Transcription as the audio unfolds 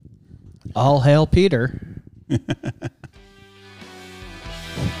All hail Peter. We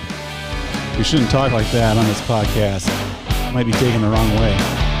shouldn't talk like that on this podcast. It might be taken the wrong way.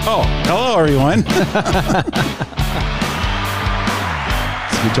 Oh, hello, everyone. It's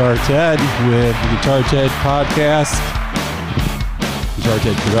Guitar Ted with the Guitar Ted Podcast. Guitar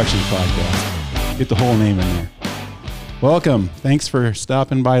Ted Productions Podcast. Get the whole name in there. Welcome. Thanks for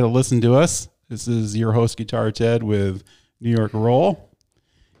stopping by to listen to us. This is your host, Guitar Ted, with New York Roll,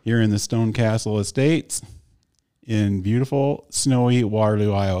 here in the Stone Castle Estates in beautiful, snowy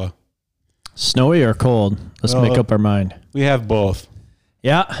Waterloo, Iowa. Snowy or cold? Let's make up our mind. We have both.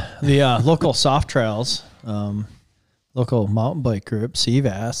 Yeah, the local soft trails, local mountain bike group,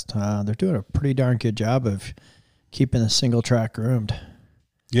 CVAST, they're doing a pretty darn good job of keeping the single track groomed.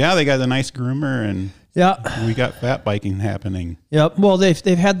 Yeah, they got a nice groomer, and yeah, we got fat biking happening. Yep. Well, they've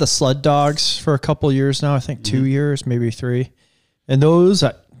had the sled dogs for a couple of years now. I think 2 years, maybe 3, and those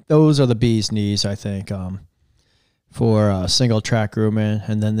are the bee's knees, I think, for single track grooming.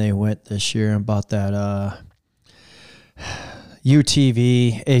 And then they went this year and bought that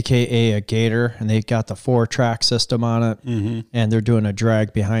UTV, aka a Gator, and they got the 4-track system on it, and they're doing a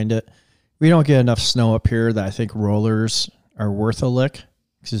drag behind it. We don't get enough snow up here that I think rollers are worth a lick,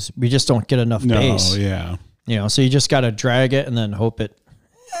 because we just don't get enough base. Yeah. You know, so you just got to drag it and then hope it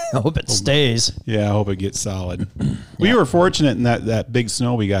stays. Yeah, I hope it gets solid. We were fortunate in that big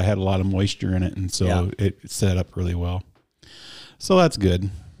snow we got had a lot of moisture in it, and so it set up really well. So that's good.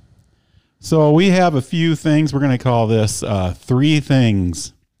 So we have a few things. We're going to call this 3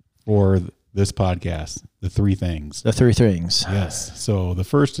 things for this podcast. The 3 things. The 3 things. Yes. So the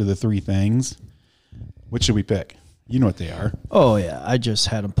first of the 3 things, which should we pick? You know what they are. Oh, yeah. I just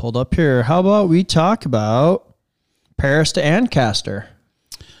had them pulled up here. How about we talk about Paris to Ancaster?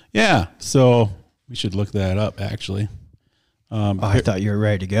 Yeah. So we should look that up, actually. I thought you were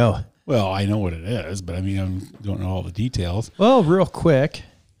ready to go. Well, I know what it is, but I mean, I don't know all the details. Well, real quick,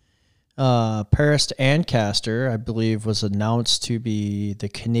 Paris to Ancaster, I believe, was announced to be the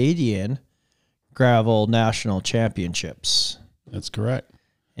Canadian Gravel National Championships. That's correct.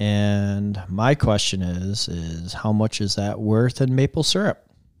 And my question is how much is that worth in maple syrup?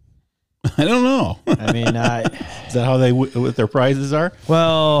 I don't know. I mean, is that how what their prizes are?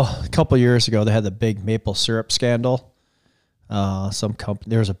 Well, a couple of years ago, they had the big maple syrup scandal. There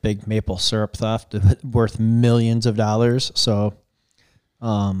was a big maple syrup theft worth millions of dollars. So,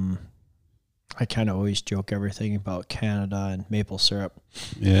 I kind of always joke everything about Canada and maple syrup.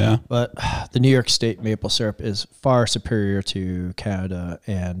 Yeah. But the New York State maple syrup is far superior to Canada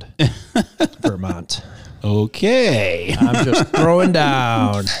and Vermont. Okay. I'm just throwing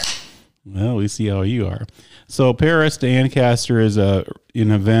down. Well, we see how you are. So Paris to Ancaster is an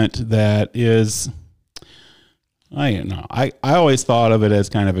event that is, I don't know. I always thought of it as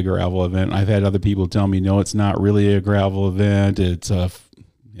kind of a gravel event. I've had other people tell me, no, it's not really a gravel event. It's I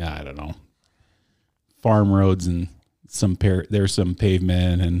don't know, farm roads and there's some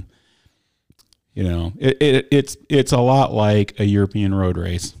pavement, and you know, it's a lot like a European road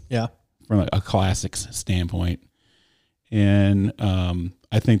race. Yeah. From a classics standpoint. And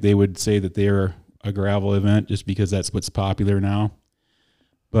I think they would say that they're a gravel event just because that's what's popular now.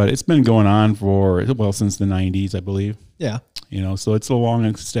 But it's been going on since the 90s, I believe. Yeah. You know, so it's a long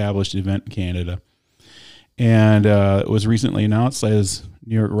established event in Canada. And it was recently announced, as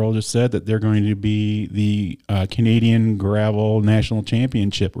New York Roll just said, that they're going to be the Canadian Gravel National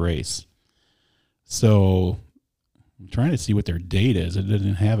Championship race. So I'm trying to see what their date is. It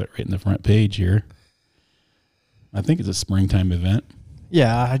doesn't have it right in the front page here. I think it's a springtime event.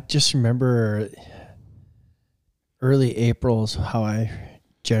 Yeah, I just remember early April is how I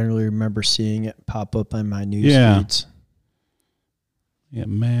generally remember seeing it pop up on my news feeds. They got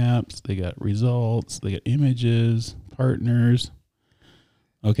maps, they got results, they got images, partners.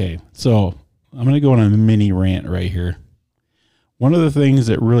 Okay, so I'm going to go on a mini rant right here. One of the things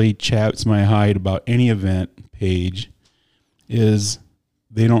that really chaps my hide about any event page is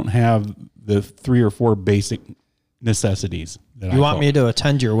they don't have the 3 or 4 basic necessities. You want me to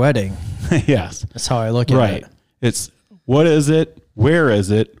attend your wedding? Yes. That's how I look at it. It's what is it, where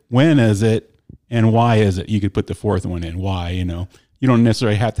is it, when is it, and why is it? You could put the 4th one in. Why, you know. You don't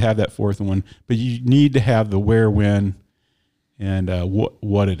necessarily have to have that 4th one, but you need to have the where, when, and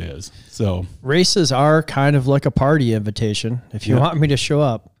what it is. So races are kind of like a party invitation. If you want me to show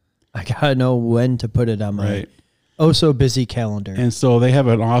up, I gotta know when to put it on my so busy calendar. And so they have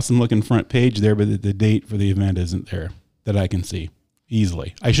an awesome looking front page there, but the date for the event isn't there that I can see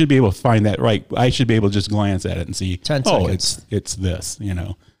easily. I should be able to find that right. I should be able to just glance at it and see, 10 seconds. It's this, you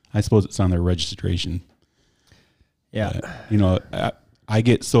know. I suppose it's on their registration. Yeah. You know, I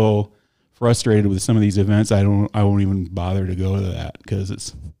get so frustrated with some of these events, I won't even bother to go to that because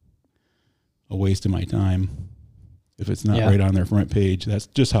it's a waste of my time if it's not right on their front page. That's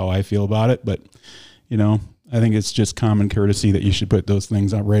just how I feel about it. But, you know, I think it's just common courtesy that you should put those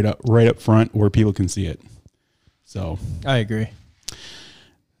things up right up front where people can see it. So I agree.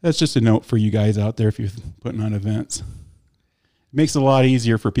 That's just a note for you guys out there if you're putting on events. It makes it a lot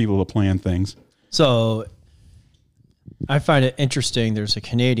easier for people to plan things. So I find it interesting. There's a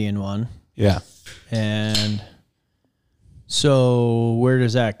Canadian one. Yeah. And so where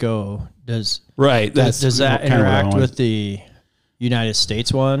does that go? Does that interact with the United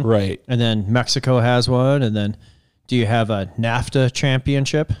States one? Right. And then Mexico has one. And then do you have a NAFTA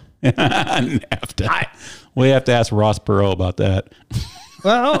championship? NAFTA. We have to ask Ross Perot about that.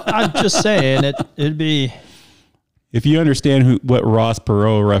 Well, I'm just saying it'd be. If you understand what Ross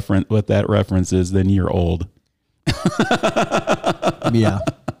Perot what that reference is, then you're old. Yeah.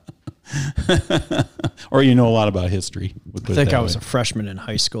 Or you know a lot about history. I think I was a freshman in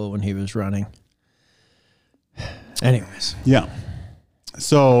high school when he was running. Anyways. Yeah.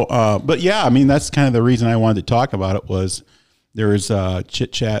 So, but yeah, I mean, that's kind of the reason I wanted to talk about it was there's a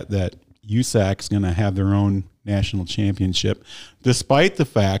chit chat that USAC's going to have their own national championship, despite the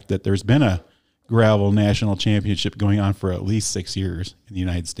fact that there's been a gravel national championship going on for at least 6 years in the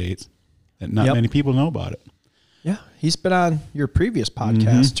United States that not many people know about it. Yeah. He's been on your previous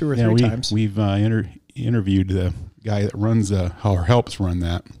podcast 2 or 3 times. We've interviewed the guy that runs or helps run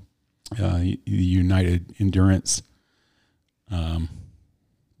that, the United Endurance. No,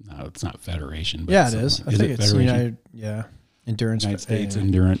 it's not Federation. But it is. I think it's United. Yeah. Endurance. United States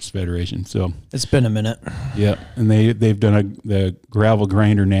Endurance Federation. So it's been a minute. Yeah. And they've done the Gravel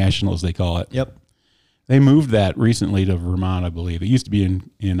Grinder Nationals, they call it. Yep. They moved that recently to Vermont, I believe. It used to be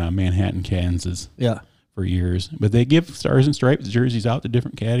in Manhattan, Kansas. Yeah. For years, but they give Stars and Stripes jerseys out to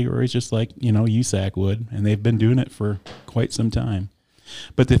different categories, just like, you know, USAC would, and they've been doing it for quite some time.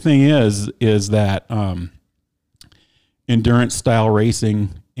 But the thing is that endurance style racing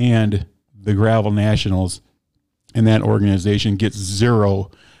and the Gravel Nationals and that organization gets zero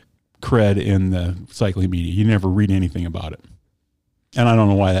cred in the cycling media. You never read anything about it, and I don't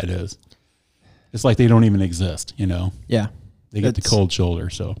know why that is. It's like they don't even exist, you know. Yeah, they get the cold shoulder,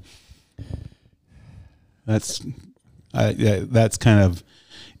 so. That's kind of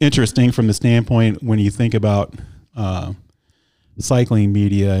interesting from the standpoint when you think about cycling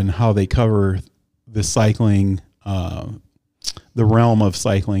media and how they cover the cycling, the realm of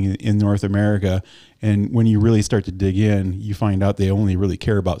cycling in North America. And when you really start to dig in, you find out they only really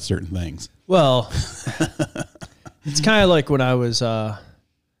care about certain things. Well, it's kind of like when I was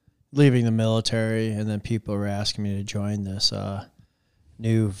leaving the military and then people were asking me to join this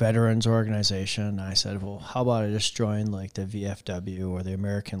new veterans organization. I said, well, how about I just join like the VFW or the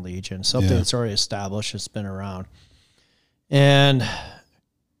American Legion, something that's already established, it's been around. And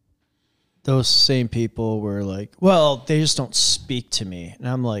those same people were like, well, they just don't speak to me. And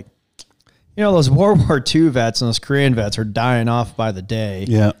I'm like, you know, those World War II vets and those Korean vets are dying off by the day.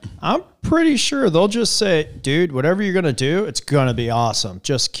 Yeah. I'm pretty sure they'll just say, dude, whatever you're going to do, it's going to be awesome.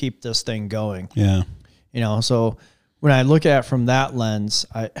 Just keep this thing going. Yeah. You know, so when I look at it from that lens,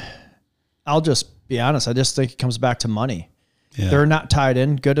 I'll just be honest. I just think it comes back to money. Yeah. They're not tied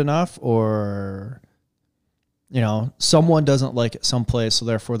in good enough, or, you know, someone doesn't like it someplace, so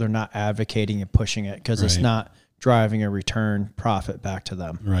therefore they're not advocating and pushing it because it's not driving a return profit back to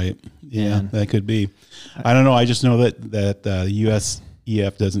them. Right. Yeah, and that could be. I don't know. I just know that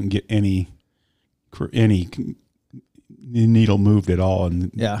USEF doesn't get any needle moved at all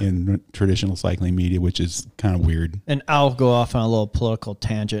in traditional cycling media, which is kind of weird. And I'll go off on a little political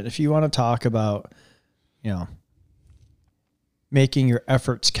tangent. If you want to talk about, you know, making your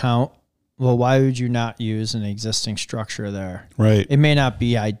efforts count, well, why would you not use an existing structure there? Right. It may not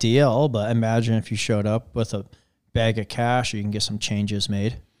be ideal, but imagine if you showed up with a bag of cash, you can get some changes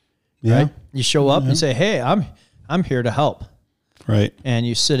made. Yeah. Right? You show up and say, hey, I'm here to help. Right. And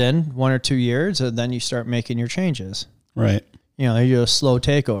you sit in 1 or 2 years, and then you start making your changes. Right. You know, you do a slow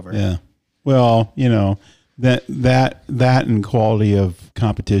takeover. Yeah. Well, you know, that and quality of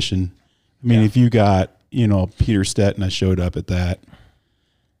competition. I mean, if you got, you know, Peter Stetina showed up at that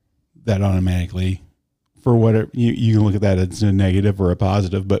automatically, for whatever, you can look at that as a negative or a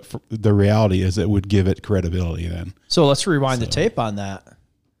positive, but the reality is it would give it credibility then. So let's rewind the tape on that.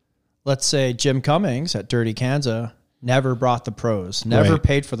 Let's say Jim Cummings at Dirty Kansas never brought the pros, never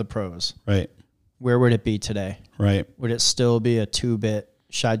paid for the pros. Right. Where would it be today? Right. Would it still be a 2-bit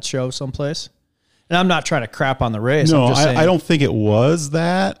sideshow someplace? And I'm not trying to crap on the race. No, I'm just saying, I don't think it was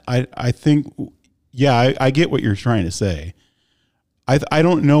that. I think, I get what you're trying to say. I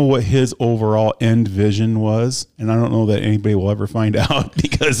don't know what his overall end vision was, and I don't know that anybody will ever find out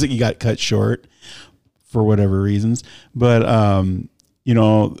because he got cut short for whatever reasons. But you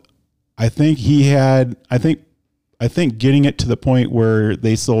know, I think getting it to the point where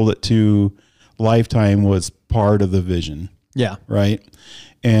they sold it to Lifetime was part of the vision. Yeah. Right.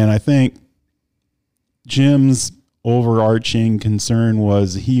 And I think Jim's overarching concern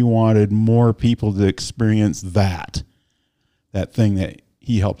was he wanted more people to experience that thing that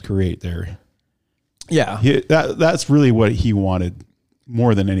he helped create there. Yeah. That's really what he wanted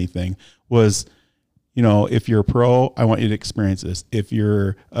more than anything was, you know, if you're a pro, I want you to experience this. If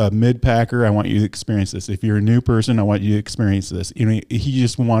you're a mid-packer, I want you to experience this. If you're a new person, I want you to experience this. You know, he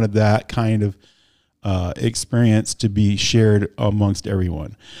just wanted that kind of experience to be shared amongst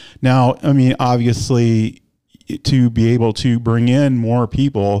everyone. Now, I mean, obviously, to be able to bring in more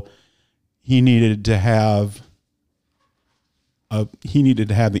people, he needed to have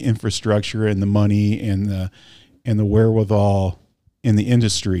the infrastructure and the money and the wherewithal in the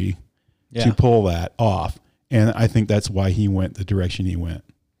industry to pull that off. And I think that's why he went the direction he went.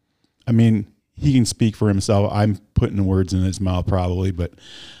 I mean, he can speak for himself. I'm putting words in his mouth probably, but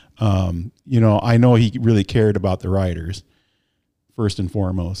you know, I know he really cared about the riders first and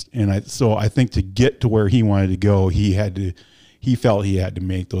foremost. And so I think to get to where he wanted to go, he felt he had to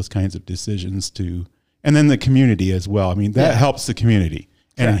make those kinds of decisions and then the community as well. I mean, that helps the community.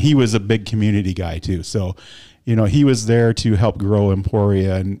 And he was a big community guy too. So, you know, he was there to help grow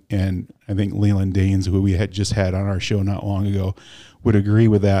Emporia, and I think Leland Danes, who we had just had on our show not long ago, would agree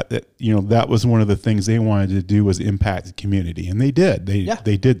with that, you know, that was one of the things they wanted to do was impact the community. And they did.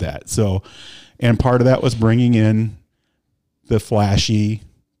 They did that. So, and part of that was bringing in the flashy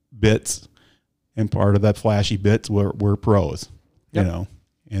bits, and part of that flashy bits were pros, you know,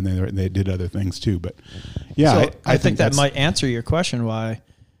 and they did other things too. But yeah, so I think that might answer your question why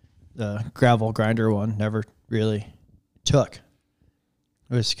the gravel grinder one never really took.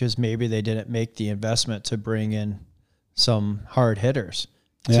 It was because maybe they didn't make the investment to bring in some hard hitters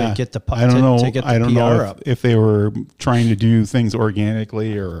to get the I don't know. to get the I don't PR know up. if they were trying to do things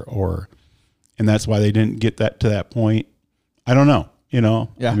organically or and that's why they didn't get that to that point. I don't know. You know,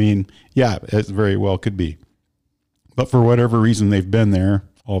 I mean, yeah, it very well could be, but for whatever reason, they've been there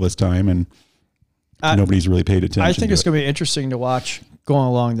all this time and nobody's really paid attention. I think it's going to be interesting to watch going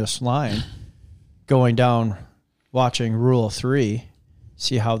along this line, going down, watching Rule 3,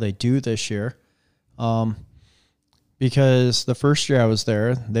 see how they do this year. Because the first year I was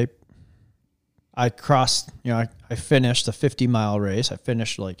there, I crossed, you know, I finished the 50-mile race. I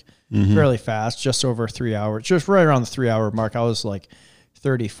finished like fairly fast, just over 3 hours, just right around the 3-hour mark. I was like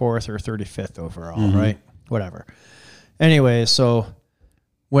 34th or 35th overall, right? Whatever. Anyway, so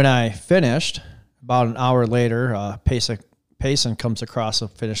when I finished, about an hour later, Payson comes across the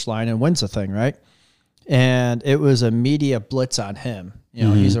finish line and wins the thing, right? And it was a media blitz on him. You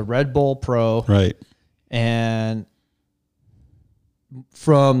know, he's a Red Bull pro. Right. And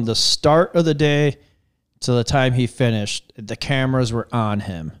from the start of the day to the time he finished, the cameras were on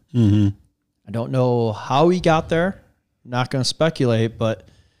him. I don't know how he got there. I'm not going to speculate, but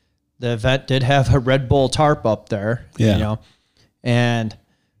the event did have a Red Bull tarp up there. Yeah. You know? And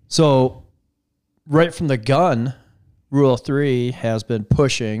so right from the gun, Rule 3 has been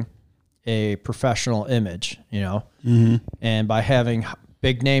pushing a professional image, you know, and by having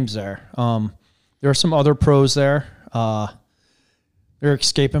big names there. There are some other pros there. They're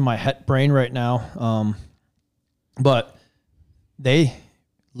escaping my brain right now. But they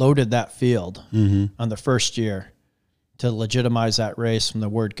loaded that field on the first year to legitimize that race from the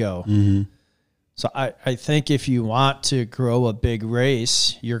word go. So I think if you want to grow a big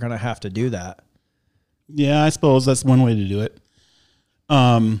race, you're going to have to do that. Yeah, I suppose that's one way to do it.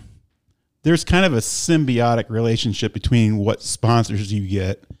 There's kind of a symbiotic relationship between what sponsors you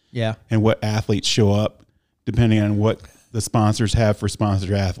get and what athletes show up, depending on what the sponsors have for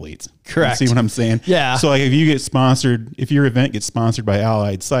sponsored athletes. Correct. You see what I'm saying? Yeah. So like if you get sponsored, if your event gets sponsored by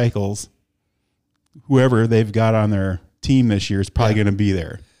Allied Cycles, whoever they've got on their team this year is probably going to be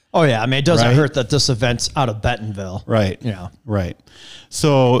there. Oh yeah. I mean, it doesn't hurt that this event's out of Bentonville. Right. Yeah. Right.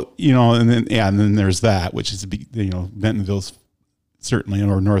 So, you know, and then there's that, which is, you know, Bentonville's certainly,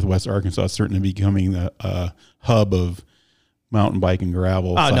 or Northwest Arkansas is certainly becoming the hub of mountain bike and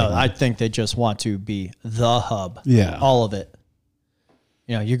gravel. Oh, no, I think they just want to be the hub. Yeah. All of it.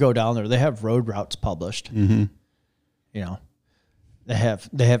 You know, you go down there, they have road routes published. You know, they have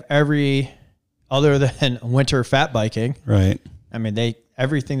every, other than winter fat biking. Right. I mean,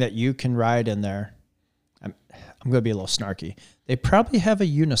 everything that you can ride in there. I'm going to be a little snarky. They probably have a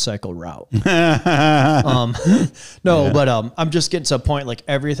unicycle route. But I'm just getting to a point like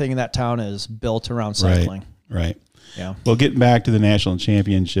everything in that town is built around cycling. Right. Yeah. Well, getting back to the national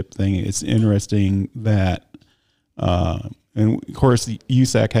championship thing, it's interesting that, and of course, the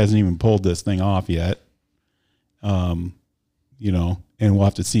USAC hasn't even pulled this thing off yet. And we'll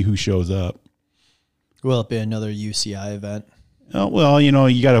have to see who shows up. Will it be another UCI event? Oh, well,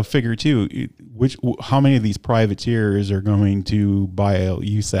 you got to figure too, how many of these privateers are going to buy a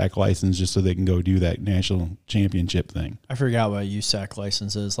USAC license just so they can go do that national championship thing? I forgot what a USAC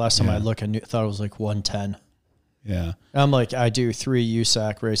license is. Last time I looked, I thought it was like 110. Yeah. I'm like, I do 3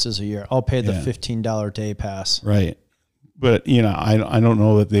 USAC races a year. I'll pay the $15 day pass. Right. But, I don't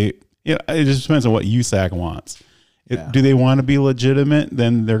know that it just depends on what USAC wants. Do they want to be legitimate?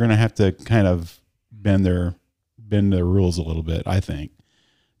 Then they're going to have to kind of bend their rules a little bit, I think,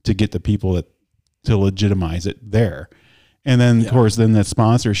 to get the people to legitimize it there. And then, of course, then the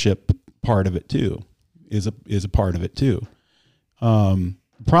sponsorship part of it too is a part of it too.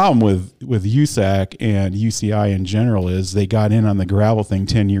 Problem with USAC and UCI in general is they got in on the gravel thing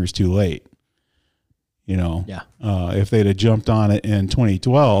 10 years too late. If they'd have jumped on it in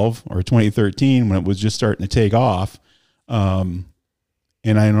 2012 or 2013 when it was just starting to take off,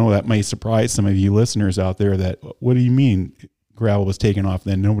 and I know that may surprise some of you listeners out there that, what do you mean gravel was taken off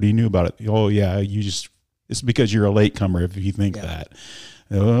then? Nobody knew about it. Oh yeah, it's because you're a latecomer if you think that.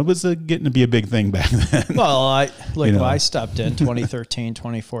 It was getting to be a big thing back then. Well, when I stepped in 2013,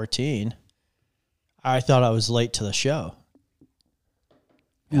 2014, I thought I was late to the show.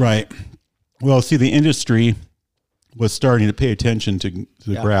 Right. Well, see, the industry was starting to pay attention to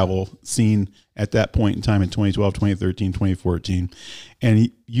the gravel scene at that point in time in 2012, 2013, 2014.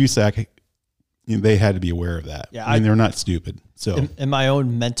 And USAC, they had to be aware of that. Yeah, they're not stupid. So in my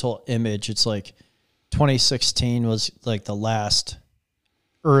own mental image, it's like 2016 was like the last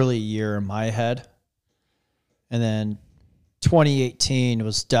early year in my head. And then 2018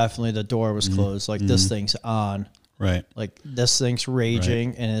 was definitely the door was closed. Like this thing's on. Right. Like this thing's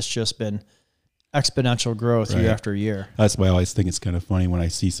raging and it's just been exponential growth year after year. That's why I always think it's kind of funny when I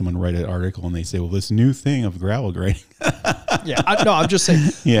see someone write an article and they say, well, this new thing of gravel grading. I'm just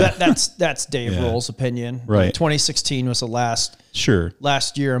saying that's Dave Roll's opinion. Right. 2016 was the last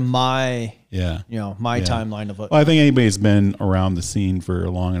year of my timeline of it. Well, I think anybody who's been around the scene for a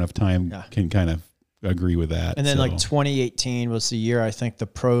long enough time can kind of agree with that. And then 2018 was the year I think the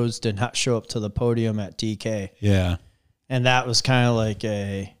pros did not show up to the podium at DK. Yeah. And that was kind of like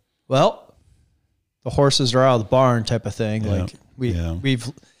the horses are out of the barn type of thing. Yeah. Like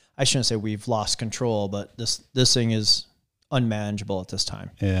I shouldn't say we've lost control, but this thing is unmanageable at this time.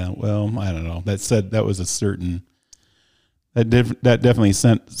 Yeah. Well, I don't know. That said, that was that definitely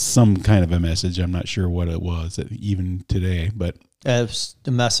sent some kind of a message. I'm not sure what it was even today, but it's the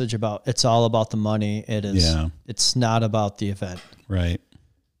message about, it's all about the money. It is. Yeah. It's not about the event. Right.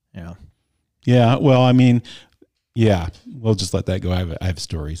 Yeah. Yeah. Well, I mean, yeah, we'll just let that go. I have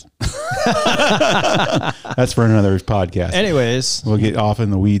stories. That's for another podcast. Anyways, we'll get off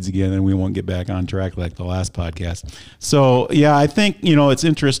in the weeds again and we won't get back on track like the last podcast. So yeah, I think, it's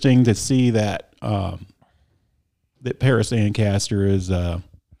interesting to see that, that Paris Ancaster is a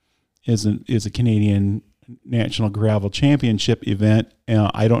Canadian National Gravel Championship event.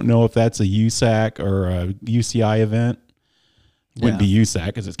 I don't know if that's a USAC or a UCI event. It wouldn't be USAC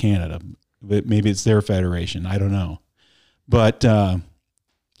because it's Canada. But maybe it's their federation. I don't know. But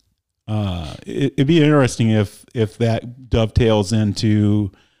it'd be interesting if that dovetails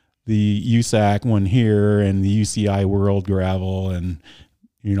into the USAC one here and the UCI World Gravel, and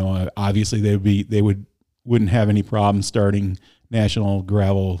obviously they wouldn't have any problem starting national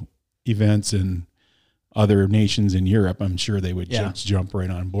gravel events in other nations in Europe. I'm sure they would jump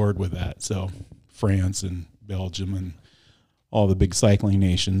right on board with that. So France and Belgium and all the big cycling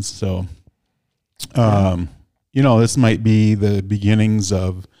nations. So. This might be the beginnings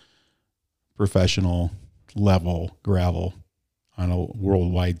of professional level gravel on a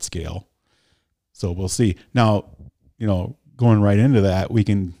worldwide scale. So we'll see. Now, going right into that, we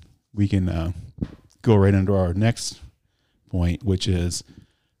can go right into our next point, which is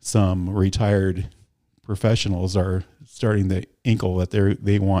some retired professionals are starting to inkle that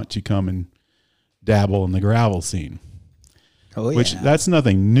they want to come and dabble in the gravel scene. Oh yeah. Which that's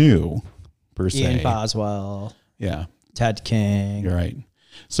nothing new. Per se. Ian Boswell, Ted King. You're right.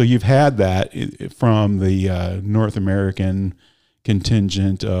 So you've had that from the North American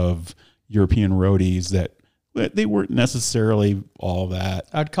contingent of European roadies that they weren't necessarily all that.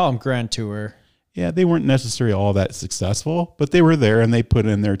 I'd call them Grand Tour. Yeah, they weren't necessarily all that successful, but they were there and they put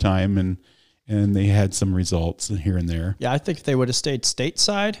in their time and they had some results here and there. Yeah, I think if they would have stayed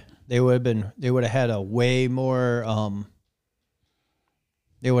stateside, they would have had a way more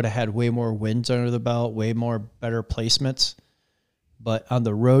they would have had way more wins under the belt, way more better placements. But on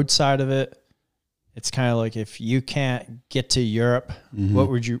the road side of it, it's kind of like if you can't get to Europe, what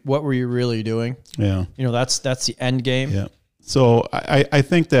were you really doing? Yeah. That's the end game. Yeah. So I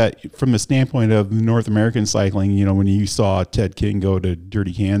think that from the standpoint of North American cycling, when you saw Ted King go to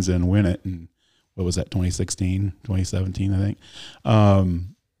Dirty Kansas and win it, and what was that, 2016, 2017, I think,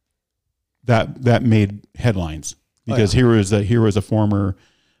 that made headlines because here was a former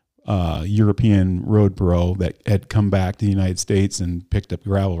European road pro that had come back to the United States and picked up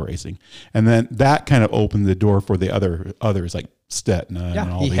gravel racing, and then that kind of opened the door for the others like Stetina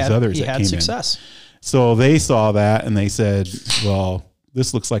and all these others that came success. in. So they saw that and they said, well,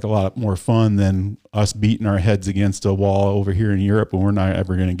 this looks like a lot more fun than us beating our heads against a wall over here in Europe and we're not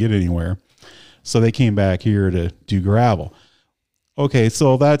ever going to get anywhere. So they came back here to do gravel. Okay,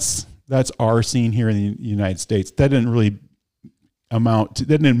 so that's our scene here in the United States. That didn't really that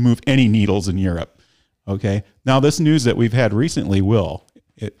didn't move any needles in Europe. Okay, now this news that we've had recently will.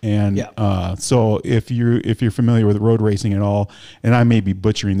 So if you're familiar with road racing at all, and I may be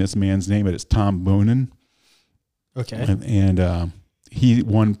butchering this man's name, but it's Tom Boonen. Okay. And he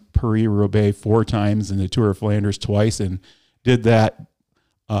won Paris-Roubaix 4 times and the Tour of Flanders twice, and did the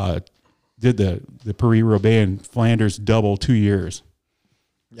Paris-Roubaix and Flanders double 2 years.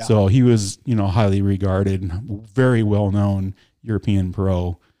 Yeah. So he was, highly regarded, very well-known European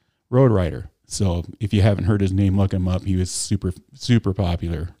pro road rider. So if you haven't heard his name, look him up. He was super, super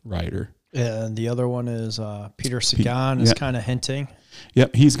popular rider. And the other one is Peter Sagan is kind of hinting.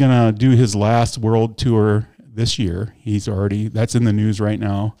 Yep, he's going to do his last world tour this year. That's in the news right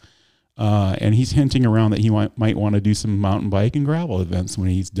now. And he's hinting around that he might want to do some mountain bike and gravel events when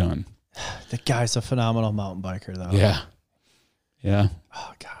he's done. The guy's a phenomenal mountain biker, though. Yeah. Yeah.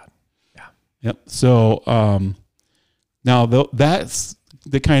 Oh, God. Yeah. Yep. So now that's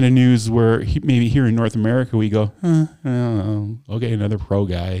the kind of news where maybe here in North America we go, okay, another pro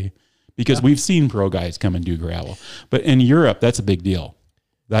guy, because we've seen pro guys come and do gravel. But in Europe, that's a big deal.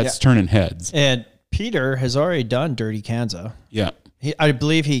 That's turning heads. And Peter has already done Dirty Kansas. Yeah. I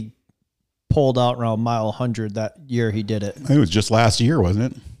believe he pulled out around mile 100 that year he did it. It was just last year,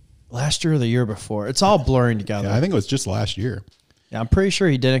 wasn't it? Last year or the year before. It's all blurring together. Yeah, I think it was just last year. Yeah, I'm pretty sure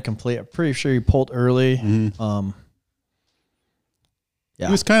he didn't complete. I'm pretty sure he pulled early. Mm-hmm. Yeah.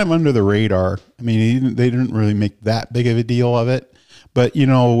 He was kind of under the radar. I mean, they didn't really make that big of a deal of it. But,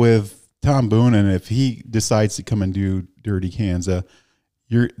 with Tom Boonen, if he decides to come and do Dirty Kansas,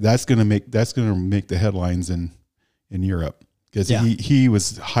 that's going to make the headlines in Europe, because he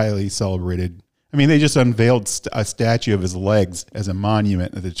was highly celebrated. I mean, they just unveiled a statue of his legs as a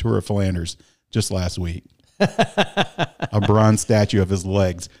monument at the Tour of Flanders just last week. A bronze statue of his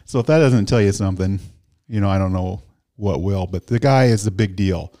legs. So if that doesn't tell you something, I don't know what will, but the guy is a big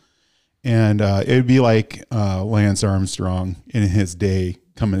deal. And it'd be like Lance Armstrong in his day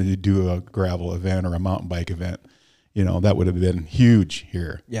coming to do a gravel event or a mountain bike event. That would have been huge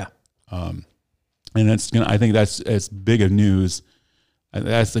here. Yeah. And I think that's as big a news.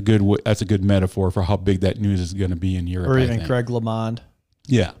 That's a good metaphor for how big that news is going to be in Europe. Or even Greg LeMond.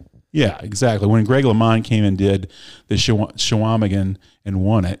 Yeah. Yeah, exactly. When Greg LeMond came and did the Chequamegon and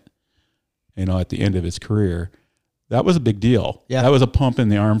won it, at the end of his career, that was a big deal. Yeah. That was a pump in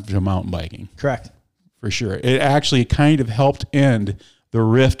the arm to mountain biking. Correct. For sure. It actually kind of helped end the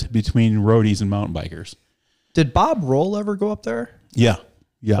rift between roadies and mountain bikers. Did Bob Roll ever go up there? Yeah.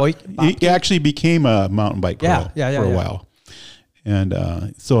 Yeah. Oh, he actually became a mountain bike pro for a while.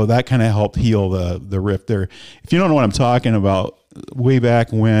 And so that kind of helped heal the rift there. If you don't know what I'm talking about, way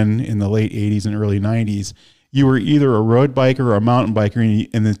back when in the late 80s and early 90s, you were either a road biker or a mountain biker,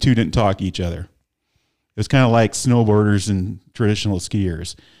 and the two didn't talk to each other. It was kind of like snowboarders and traditional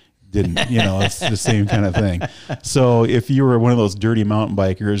skiers didn't, it's the same kind of thing. So if you were one of those dirty mountain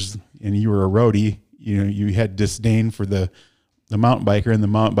bikers and you were a roadie, you had disdain for the mountain biker, and the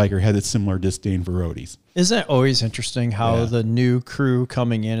mountain biker had a similar disdain for roadies. Isn't it always interesting how the new crew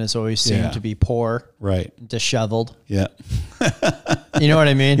coming in has always seemed to be poor, right, disheveled? Yeah. You know what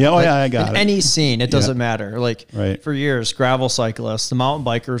I mean? Yeah, I got it. In any scene, it doesn't matter. Like, right. For years, gravel cyclists, the mountain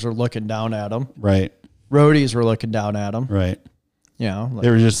bikers are looking down at them. Right. Roadies were looking down at them. Right. They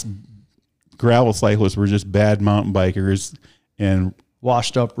were just, gravel cyclists were just bad mountain bikers and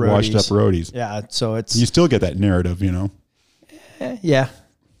washed up roadies. Yeah, so you still get that narrative, Yeah.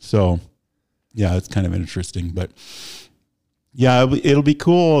 So, yeah, it's kind of interesting, but yeah, it'll be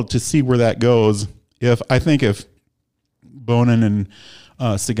cool to see where that goes. If Boonen and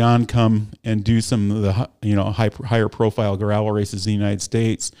Sagan come and do some of the higher profile gravel races in the United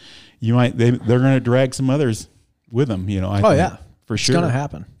States, they're going to drag some others with them. I think, for sure, it's going to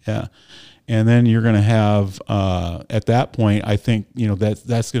happen. Yeah, and then you're going to have at that point, I think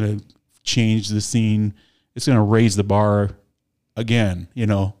that's going to change the scene. It's going to raise the bar again.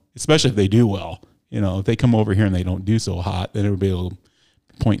 Especially if they do well. If they come over here and they don't do so hot, then everybody will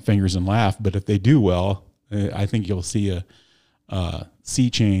point fingers and laugh. But if they do well, I think you'll see a sea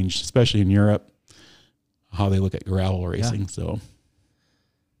change, especially in Europe, how they look at gravel racing. So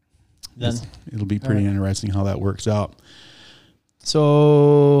then it'll be pretty interesting how that works out.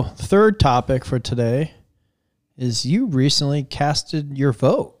 So third topic for today is you recently casted your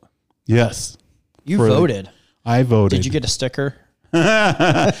vote. Yes. You voted. I voted. Did you get a sticker?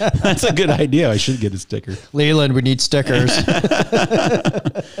 That's a good idea. I should get a sticker. Leland, we need stickers.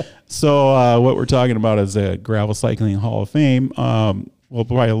 So what we're talking about is the Gravel Cycling Hall of Fame. We'll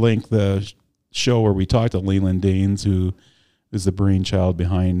probably link the show where we talked to Leland Danes, who is the brainchild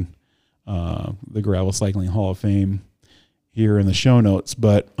behind the Gravel Cycling Hall of Fame, here in the show notes.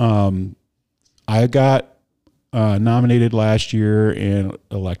 But I got nominated last year and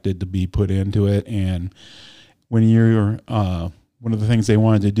elected to be put into it. And when you're one of the things they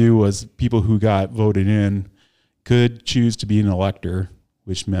wanted to do was people who got voted in could choose to be an elector,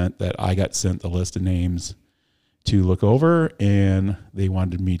 which meant that I got sent the list of names to look over, and they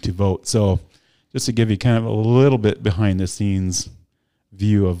wanted me to vote. So just to give you kind of a little bit behind the scenes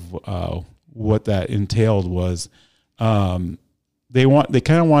view of what that entailed was they kind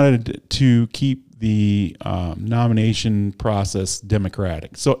of wanted to keep the nomination process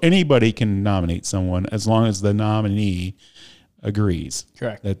democratic. So anybody can nominate someone as long as the nominee agrees.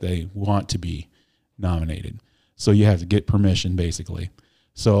 Correct. That they want to be nominated. So you have to get permission, basically.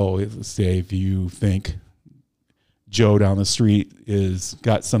 So if you think Joe down the street is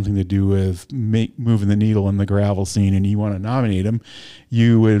got something to do with moving the needle in the gravel scene and you want to nominate him,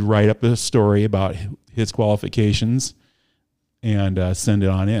 you would write up a story about his qualifications and send it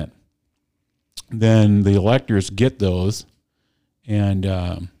on in. Then the electors get those,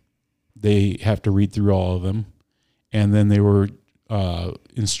 and they have to read through all of them. And then they were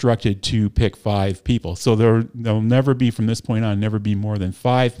instructed to pick 5 people. So there'll never be, from this point on, never be more than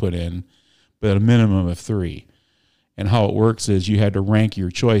 5 put in, but a minimum of 3. And how it works is you had to rank your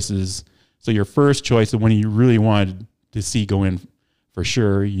choices. So your first choice, the one you really wanted to see go in for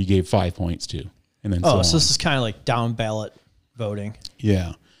sure, you gave 5 points to. And then so this is kind of like down ballot voting.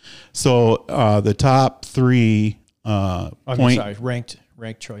 Yeah. So the top 3 ranked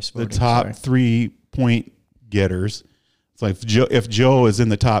choice voting. The top 3 point getters. It's like if Joe is in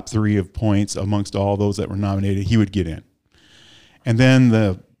the top 3 of points amongst all those that were nominated, he would get in. And then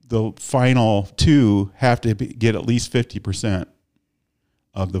the final 2 have to get at least 50%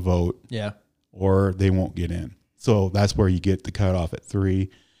 of the vote. Yeah. Or they won't get in. So that's where you get the cutoff at 3.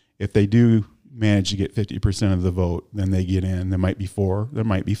 If they do manage to get 50% of the vote, then they get in. There might be 4, there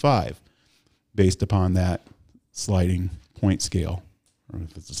might be 5, based upon that sliding point scale. I don't know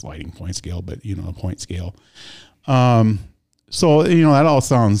if it's a sliding point scale, but a point scale. So that all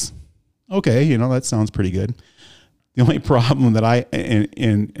sounds okay. That sounds pretty good. The only problem that I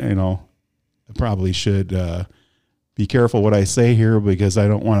probably should be careful what I say here, because I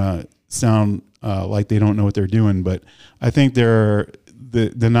don't want to sound like they don't know what they're doing. But I think the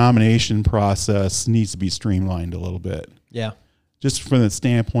nomination process needs to be streamlined a little bit. Yeah. Just from the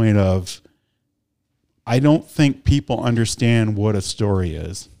standpoint of, I don't think people understand what a story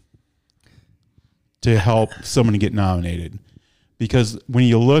is to help someone get nominated. Because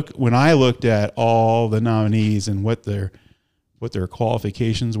when I looked at all the nominees and what their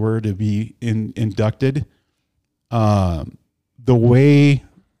qualifications were to be inducted, the way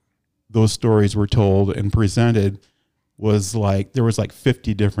those stories were told and presented was like there was like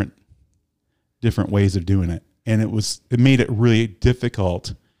 50 different ways of doing it, and it made it really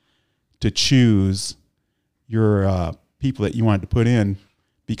difficult to choose your people that you wanted to put in,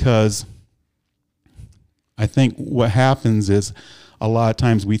 because I think what happens is a lot of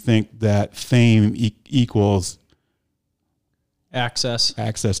times we think that fame equals access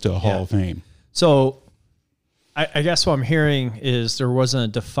to a Hall of Fame. So I guess what I'm hearing is there wasn't a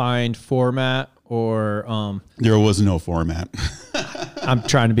defined format, or there was no format. I'm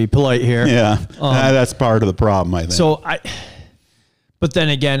trying to be polite here. Yeah, that's part of the problem, I think. So but then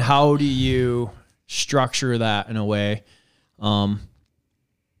again, how do you structure that in a way?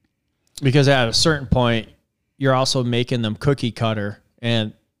 Because at a certain point, you're also making them cookie cutter,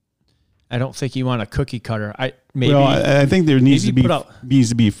 and I don't think you want a cookie cutter. I think there needs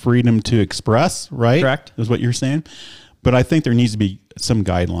to be freedom to express, right? Correct. Is what you're saying. But I think there needs to be some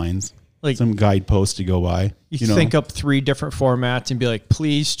guidelines, Like- some guideposts to go by. You think up 3 different formats and be like,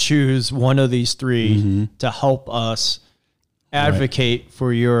 please choose one of these 3 to help us advocate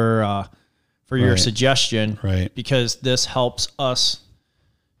for your suggestion, Right. because this helps us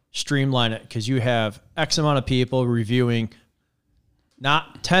streamline it, because you have X amount of people reviewing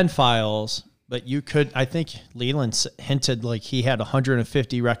not 10 files, but you could, I think Leland hinted like he had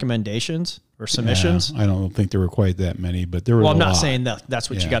 150 recommendations or submissions. Yeah, I don't think there were quite that many, but there were Well, I'm a not lot. saying that that's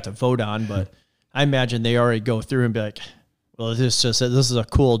what you got to vote on, but I imagine they already go through and be like, well, this is a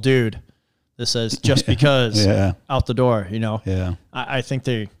cool dude. This says just because Yeah. out the door, you know? Yeah. I think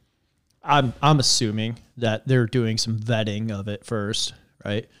I'm assuming that they're doing some vetting of it first,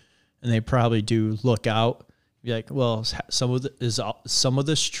 right? And they probably do look out, be like, well, is some of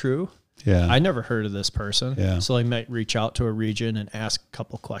this true? Yeah. I never heard of this person. Yeah. So they might reach out to a region and ask a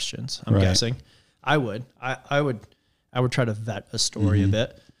couple questions. I'm Right. guessing. I would try to vet a story a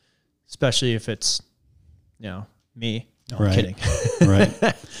bit, especially if it's, me. No, I'm Right. kidding.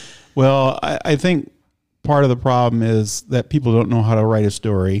 Right. Well, I think part of the problem is that people don't know how to write a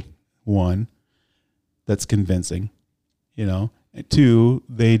story, one, that's convincing, 2,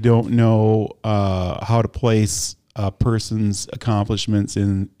 they don't know how to place a person's accomplishments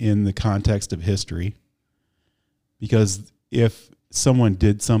in the context of history. Because if someone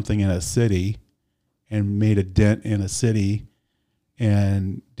did something in a city and made a dent in a city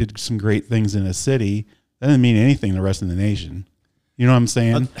and did some great things in a city, that doesn't mean anything to the rest of the nation. You know what I'm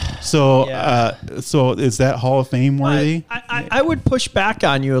saying? So, so is that Hall of Fame worthy? I would push back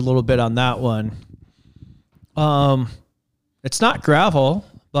on you a little bit on that one. It's not gravel,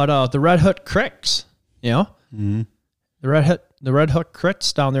 but the Red Hook Cricks, the Red Hook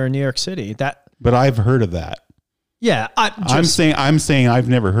Crits down there in New York City. But I've heard of that. Yeah, I'm saying I've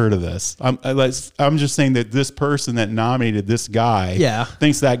never heard of this. I'm just saying that this person that nominated this guy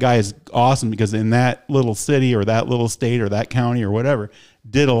thinks that guy is awesome because in that little city or that little state or that county or whatever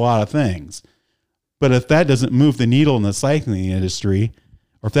did a lot of things. But if that doesn't move the needle in the cycling industry,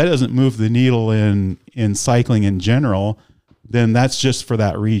 or if that doesn't move the needle in cycling in general, then that's just for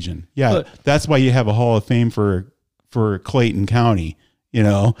that region. Yeah, but that's why you have a Hall of Fame for Clayton County,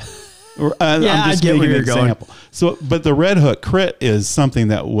 I'm just get making where an you're going. example. So, but the Red Hook Crit is something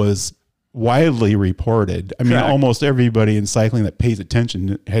that was widely reported. I mean, Correct. almost everybody in cycling that pays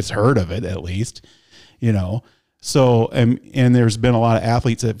attention has heard of it, at least, So, and there's been a lot of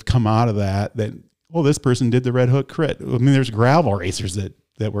athletes that have come out of that, this person did the Red Hook Crit. I mean, there's gravel racers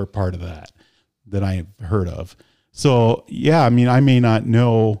that were part of that I've heard of. So, yeah, I mean, I may not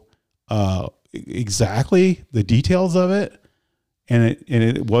know exactly the details of it, and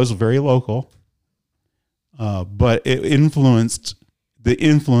it was very local, but it influenced, the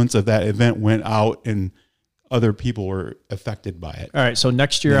influence of that event went out, and other people were affected by it. all right, so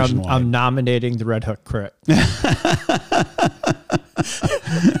next year Nationwide. I'm nominating the Red Hook Crit.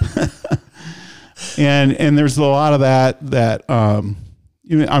 And there's a lot of that I'm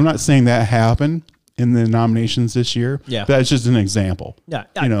not saying that happened in the nominations this year. Yeah. That's just an example. Yeah.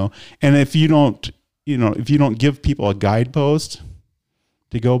 And if you don't give people a guidepost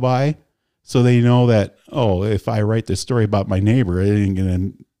to go by, so they know that, if I write this story about my neighbor, it ain't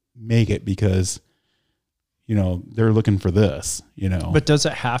going to make it because, they're looking for this, But does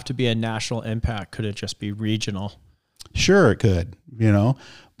it have to be a national impact? Could it just be regional? Sure, it could,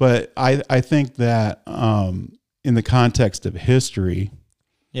 but I think that in the context of history,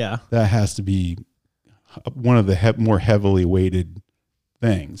 Yeah. that has to be one of the more heavily weighted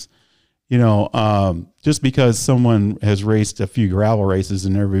things. Just because someone has raced a few gravel races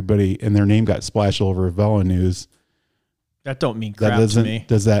and their name got splashed all over Velo News, That don't mean crap to me.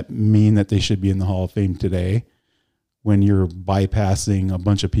 does that mean that they should be in the Hall of Fame today when you're bypassing a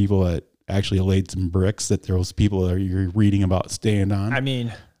bunch of people that actually laid some bricks that those people that you're reading about stand on? I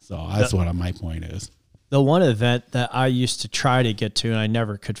mean, so that's what my point is. the one event that I used to try to get to, and I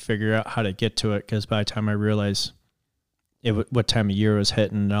never could figure out how to get to it because by the time I realized what time of year it was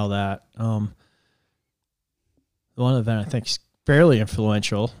hitting and all that, the one event I think is fairly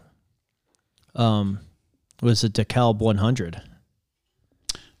influential was the DeKalb 100.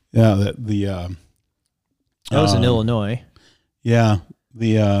 Yeah, That was in Illinois. Yeah,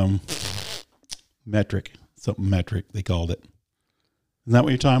 the something metric they called it. Isn't that what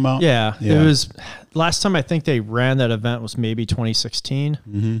you're talking about? Yeah, it was. Last time I think they ran that event was maybe 2016.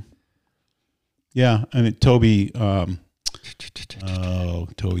 Mm-hmm. Yeah, I mean Toby.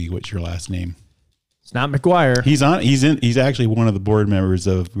 Toby, what's your last name? It's not McGuire. He's actually one of the board members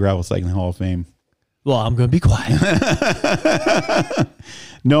of Gravel Cycling Hall of Fame. Well, I'm going to be quiet.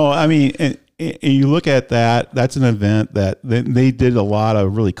 No, I mean, and you look at that, that's an event that they did a lot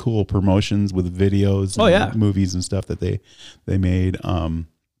of really cool promotions with videos and movies and stuff that they made.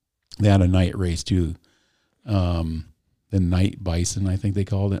 They had a night race too. The Night Bison, I think they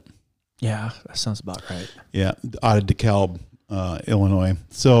called it. Yeah, that sounds about right. Yeah, out of DeKalb, Illinois.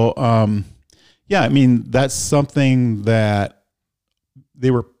 So, yeah, I mean, that's something that they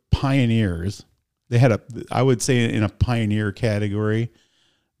were pioneers. They had I would say in a pioneer category,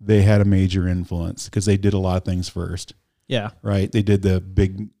 they had a major influence because they did a lot of things first. Yeah. Right. They did the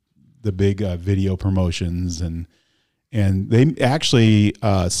big video promotions and they actually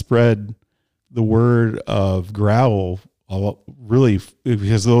spread the word of gravel really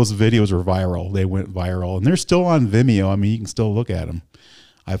because those videos were viral. They went viral and they're still on Vimeo. I mean, you can still look at them.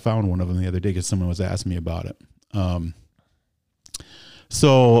 I found one of them the other day because someone was asking me about it.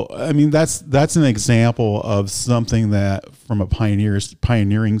 So, I mean, that's an example of something that from a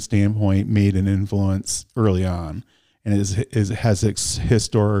pioneering standpoint made an influence early on and has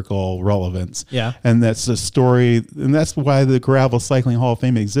historical relevance. Yeah. And that's a story, and that's why the Gravel Cycling Hall of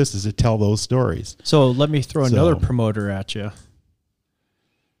Fame exists, is to tell those stories. So let me throw another promoter at you.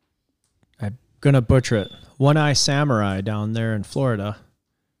 I'm going to butcher it. One Eye Samurai down there in Florida.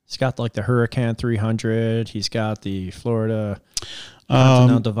 He's got like the Hurricane 300. He's got the Florida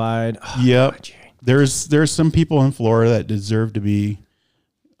Continental Divide. Yep. There's some people in Florida that deserve to be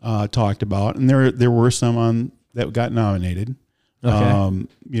talked about, and there were some that got nominated. Okay.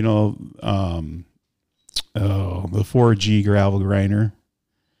 The 4G gravel grinder.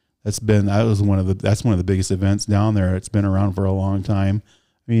 That's one of the biggest events down there. It's been around for a long time.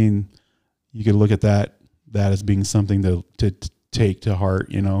 I mean, you could look at that as being something to take to heart,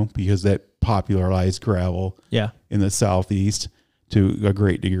 because that popularized gravel in the Southeast to a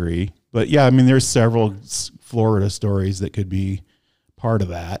great degree. But yeah, I mean, there's several Florida stories that could be part of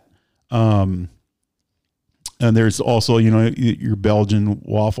that. And there's also, your Belgian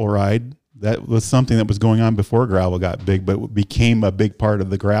waffle ride. That was something that was going on before gravel got big, but became a big part of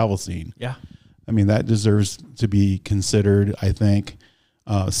the gravel scene. Yeah. I mean, that deserves to be considered, I think.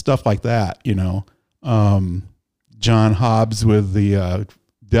 Stuff like that, John Hobbs with the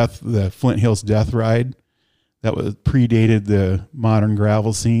Flint Hills Death Ride. That was predated the modern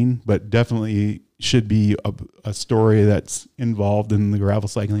gravel scene, but definitely should be a story that's involved in the Gravel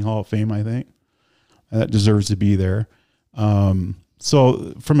Cycling Hall of Fame, I think. That deserves to be there.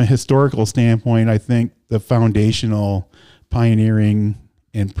 So from a historical standpoint, I think the foundational pioneering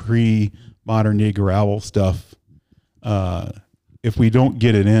and pre-modern day gravel stuff, if we don't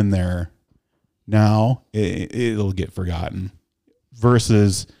get it in there now, it'll get forgotten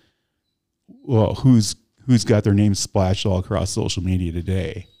versus, well, who's got their name splashed all across social media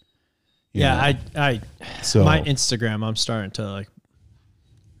today. My Instagram, I'm starting to like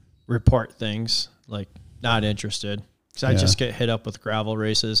report things like not interested because I just get hit up with gravel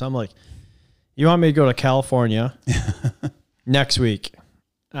races. I'm like, you want me to go to California next week?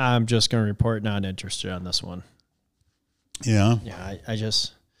 I'm just going to report not interested on this one. Yeah. Yeah. I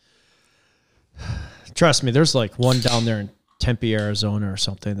just, trust me, there's like one down there in Tempe, Arizona or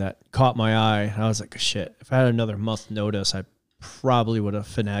something that caught my eye. I was like, shit, if I had another month notice, I probably would have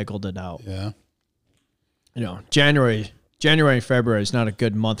finagled it out. Yeah. January and February is not a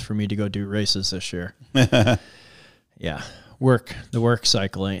good month for me to go do races this year. Yeah. The work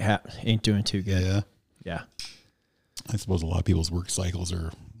cycle ain't doing too good. Yeah. Yeah. I suppose a lot of people's work cycles are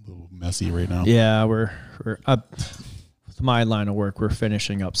a little messy right now. Yeah. We're up with my line of work. We're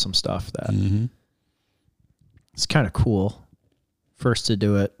finishing up some stuff that it's kind of cool. First to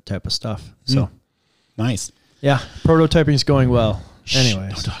do it type of stuff. So nice. Yeah. Prototyping is going well.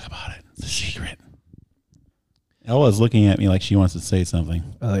 Anyways. Don't talk about it. It's a secret. Ella's looking at me like she wants to say something.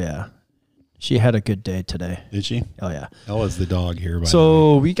 Oh, yeah. She had a good day today. Did she? Oh, yeah. Ella's the dog here.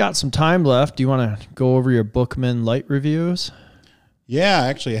 So we got some time left. Do you want to go over your Bookman Light reviews? Yeah,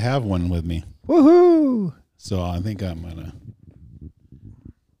 actually I have one with me. Woohoo! So I think I'm going to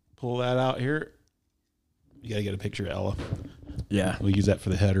pull that out here. You got to get a picture of Ella. Yeah. We'll use that for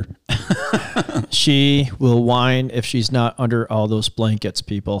the header. She will whine if she's not under all those blankets,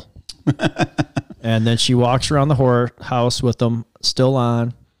 people. And then she walks around the house with them still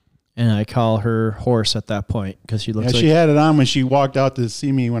on. And I call her horse at that point because she looks like... she had it on when she walked out to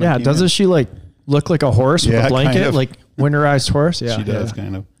see me when I came doesn't in. she like look like a horse with a blanket? Kind of. Like winterized horse? Yeah. She does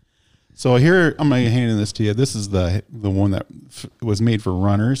kind of. So here, I'm going to hand this to you. This is the one that was made for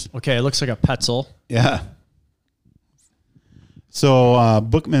runners. Okay, it looks like a Petzl. Yeah. So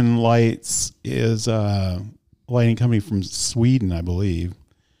Bookman Lights is a lighting company from Sweden, I believe.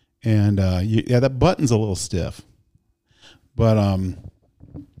 And that button's a little stiff. But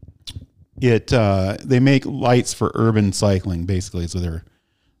they make lights for urban cycling, basically. So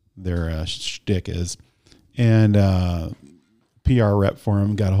their shtick is, and PR rep for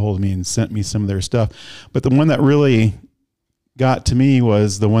them got a hold of me and sent me some of their stuff. But the one that really got to me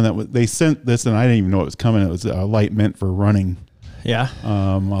was the one that they sent this, and I didn't even know it was coming. It was a light meant for running. Yeah.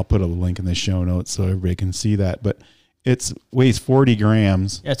 I'll put a link in the show notes so everybody can see that. But it weighs 40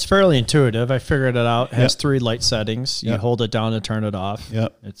 grams. It's fairly intuitive. I figured it out. It has 3 light settings. You Yep. hold it down to turn it off.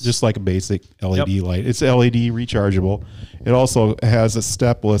 Yep. It's Just like a basic LED light. It's LED rechargeable. It also has a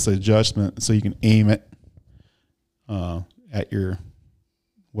stepless adjustment so you can aim it at your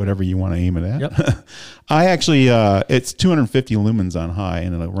whatever you want to aim it at. Yep. I actually, it's 250 lumens on high,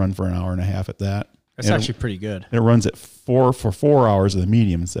 and it'll run for an hour and a half at that. That's And actually pretty good. it runs at 4 hours of the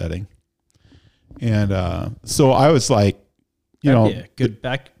medium setting. And so I was like, That'd be a good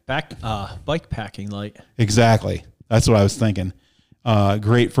bike packing light. Exactly. That's what I was thinking.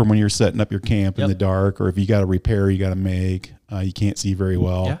 Great for when you're setting up your camp in the dark, or if you got a repair you got to make, you can't see very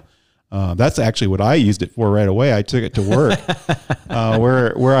well. Yeah. That's actually what I used it for right away. I took it to work.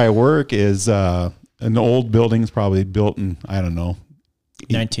 Where I work is an old building's probably built in, I don't know,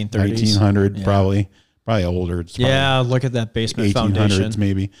 1930s. 1900, probably older. It's probably Look at that basement 1800s foundation.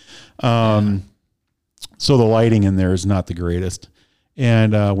 maybe. So the lighting in there is not the greatest.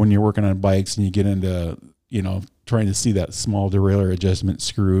 And when you're working on bikes and you get into, trying to see that small derailleur adjustment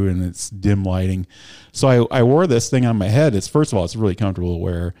screw and it's dim lighting. So I wore this thing on my head. First of all, it's really comfortable to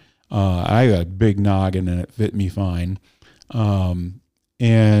wear. I got a big noggin and it fit me fine. And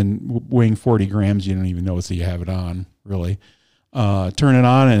weighing 40 grams, you don't even notice that you have it on, really. Turn it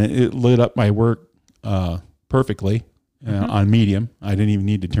on and it lit up my work perfectly. On medium. I didn't even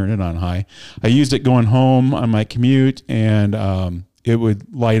need to turn it on high. I used it going home on my commute, and it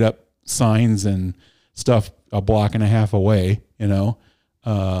would light up signs and stuff a block and a half away,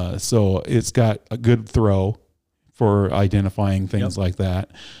 so it's got a good throw for identifying things like that.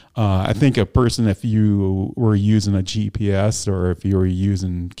 I think a person, if you were using a GPS or if you were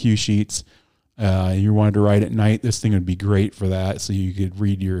using cue sheets, you wanted to ride at night, this thing would be great for that, so you could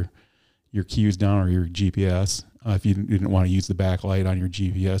read your cues down or your GPS. If you didn't want to use the backlight on your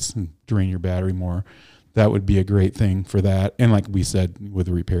GPS and drain your battery more, that would be a great thing for that. And like we said, with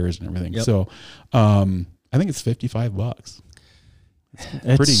the repairs and everything. Yep. So I think it's $55.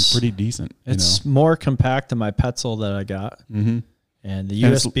 It's pretty decent. It's more compact than my Petzl that I got. Mm-hmm. And the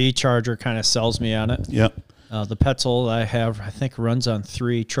USB charger kind of sells me on it. Yep. The Petzl I have, I think, runs on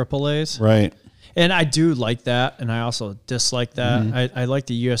 3 AAAs. Right. And I do like that, and I also dislike that. Mm-hmm. I like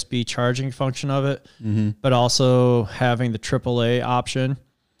the USB charging function of it, but also having the AAA option.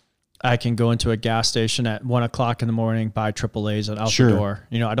 I can go into a gas station at 1 o'clock in the morning, buy AAAs and out the door.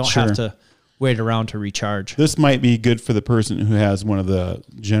 I don't have to wait around to recharge. This might be good for the person who has one of the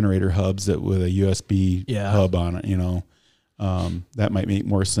generator hubs with a USB hub on it. That might make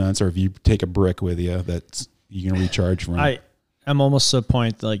more sense. Or if you take a brick with you, that you can recharge from. I'm almost to the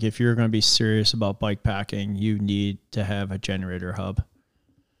point, like, if you're going to be serious about bike packing, you need to have a generator hub.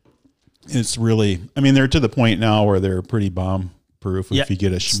 It's really, they're to the point now where they're pretty bomb proof if you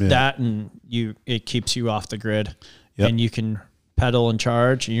get a Schmidt. That and it keeps you off the grid, and you can pedal and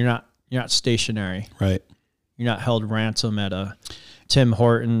charge. And you're not stationary. Right. You're not held ransom at a Tim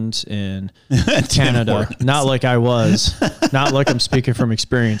Hortons in Canada. Hortons. Not like I was. Not like I'm speaking from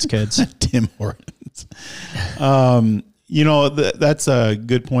experience, kids. Tim Hortons. That's a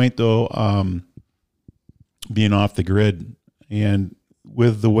good point, though, being off the grid. And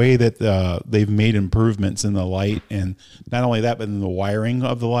with the way that they've made improvements in the light, and not only that, but in the wiring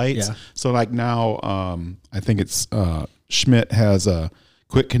of the lights. Yeah. So like now, I think it's Schmidt has a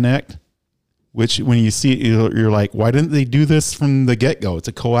Quick Connect, which when you see it, you're like, why didn't they do this from the get-go? It's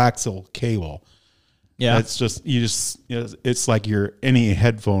a coaxial cable. Yeah. It's just, it's like any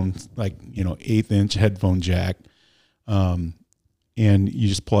headphone, like, 1/8-inch headphone jack. And you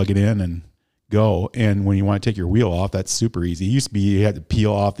just plug it in and go. And when you want to take your wheel off, that's super easy. It used to be you had to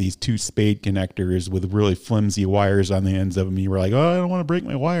peel off these 2 spade connectors with really flimsy wires on the ends of them. You were like, oh, I don't want to break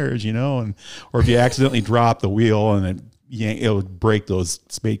my wires, or if you accidentally drop the wheel and it would break those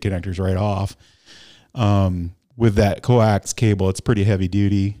spade connectors right off. With that coax cable, it's pretty heavy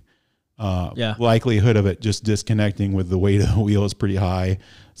duty. Likelihood of it just disconnecting with the weight of the wheel is pretty high.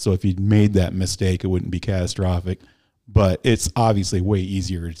 So if you made that mistake, it wouldn't be catastrophic. But it's obviously way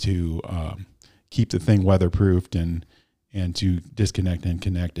easier to keep the thing weatherproofed and to disconnect and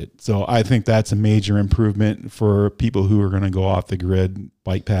connect it. So I think that's a major improvement for people who are going to go off the grid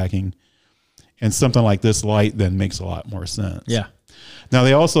bike packing. And something like this light then makes a lot more sense. Yeah. Now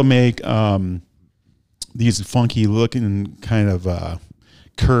they also make these funky looking kind of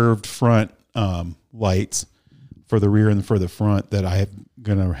curved front lights for the rear and for the front that I'm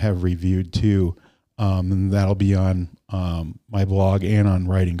gonna have reviewed too. And that'll be on my blog and on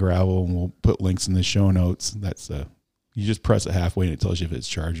Riding Gravel, and we'll put links in the show notes. That's you just press it halfway and it tells you if it's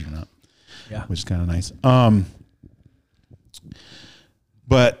charging or not. Yeah, which is kind of nice.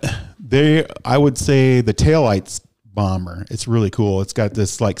 But I would say the taillights bomber. It's really cool. It's got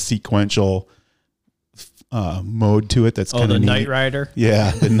this like sequential mode to it. That's kind of the neat. Night Rider.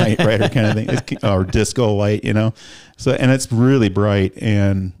 Yeah, the Night Rider kind of thing, or disco light, you know. So, and it's really bright.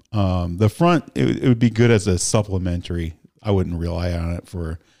 And the front, it would be good as a supplementary. I wouldn't rely on it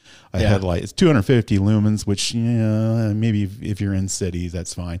for a headlight. It's 250 lumens, which maybe if you're in cities,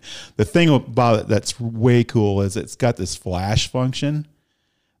 that's fine. The thing about it that's way cool is it's got this flash function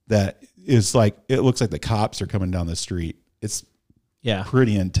that is like, it looks like the cops are coming down the street. It's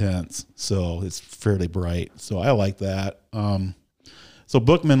pretty intense, so it's fairly bright. So I like that. So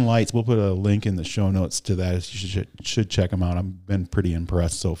Bookman lights, we'll put a link in the show notes to that. You should check them out. I've been pretty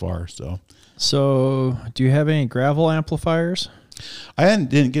impressed so far. So do you have any gravel amplifiers? I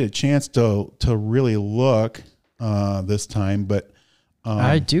didn't get a chance to really look this time, but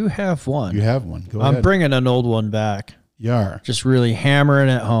I do have one. You have one. Go ahead. I'm bringing an old one back. You are. Just really hammering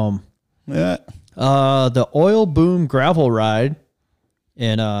it home. Yeah. The Oil Boom Gravel Ride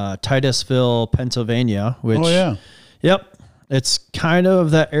in Titusville, Pennsylvania. Yep. It's kind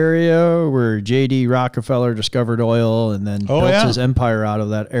of that area where J.D. Rockefeller discovered oil and then built his empire out of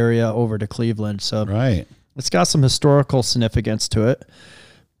that area over to Cleveland. So right. It's got some historical significance to it.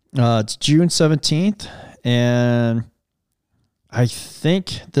 It's June 17th, and I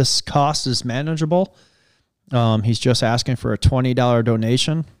think this cost is manageable. He's just asking for a $20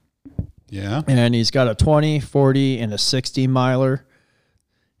 donation. Yeah. And he's got a 20, 40, and a 60 miler.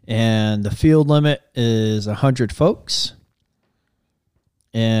 And the field limit is 100 folks.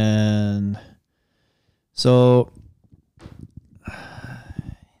 And so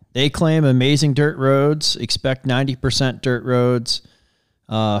they claim amazing dirt roads, expect 90% dirt roads,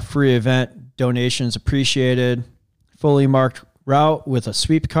 free event, donations appreciated, fully marked route with a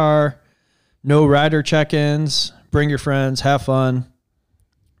sweep car, no rider check-ins, bring your friends, have fun,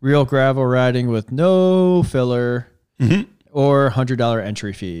 real gravel riding with no filler, or $100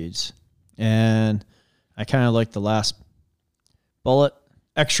 entry fees. And I kind of like the last bullet,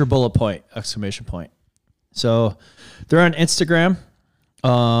 extra bullet point, exclamation point. So they're on Instagram.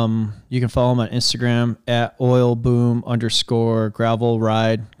 You can follow them on Instagram at oilboom_gravel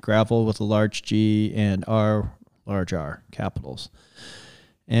ride, gravel with a large G and R, large R, capitals.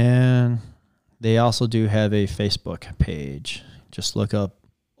 And they also do have a Facebook page. Just look up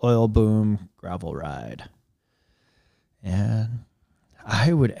Oil Boom Gravel Ride. And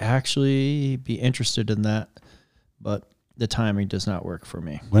I would actually be interested in that, but the timing does not work for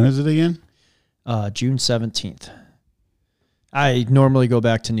me. When is it again? June 17th. I normally go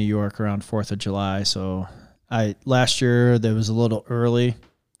back to New York around 4th of July, so last year that was a little early,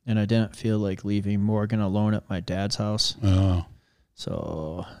 and I didn't feel like leaving Morgan alone at my dad's house. Oh.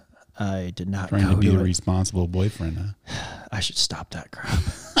 So I did not Trying to be a responsible boyfriend, huh? I should stop that crap.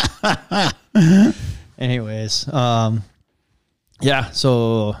 Anyways, yeah,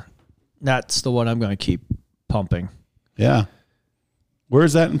 so that's the one I'm going to keep pumping. Yeah. Where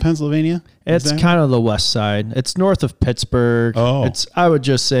is that in Pennsylvania? It's kind of the west side. It's north of Pittsburgh. Oh. I would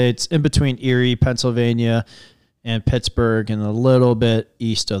just say it's in between Erie, Pennsylvania, and Pittsburgh, and a little bit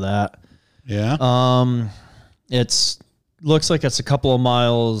east of that. Yeah. Looks like it's a couple of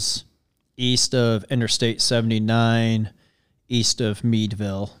miles east of Interstate 79, east of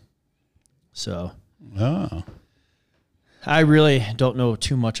Meadville. So. Oh. I really don't know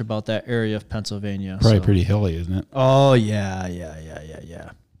too much about that area of Pennsylvania. Probably pretty hilly, isn't it? Oh, yeah.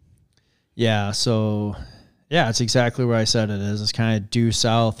 Yeah, so, yeah, it's exactly where I said it is. It's kind of due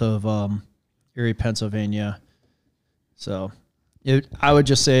south of Erie, Pennsylvania. So I would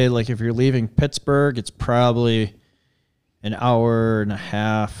just say, like, if you're leaving Pittsburgh, it's probably an hour and a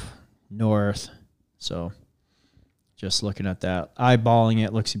half north. So just looking at that, eyeballing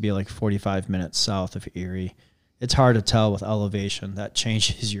it, looks to be like 45 minutes south of Erie. It's hard to tell with elevation. That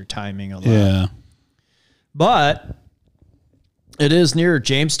changes your timing a lot. Yeah. But it is near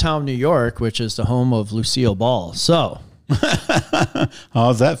Jamestown, New York, which is the home of Lucille Ball. So how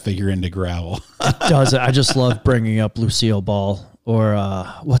does that figure into gravel? It does. I just love bringing up Lucille Ball, or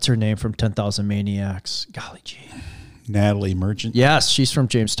what's her name from 10,000 Maniacs? Golly gee. Natalie Merchant? Yes, she's from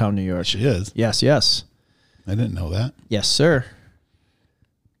Jamestown, New York. She is? Yes. I didn't know that. Yes, sir.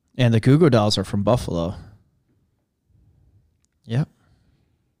 And the Goo Goo Dolls are from Buffalo. Yep.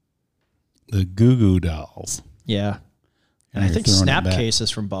 The Goo Goo Dolls. Yeah. And I think Snapcase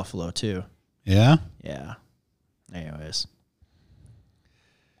is from Buffalo too. Yeah? Yeah. Anyways.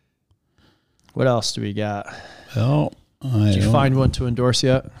 What else do we got? Well, did you find one to endorse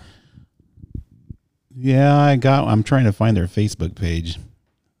yet? Yeah, I'm trying to find their Facebook page.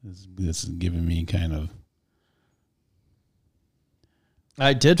 This is giving me kind of.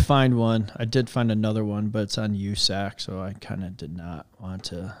 I did find one. I did find another one, but it's on USAC, so I kind of did not want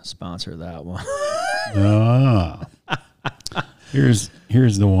to sponsor that one. Here's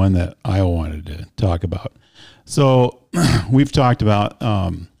the one that I wanted to talk about. So we've talked about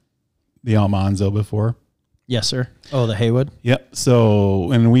the Almanzo before. Yes, sir. Oh, the Haywood? Yep.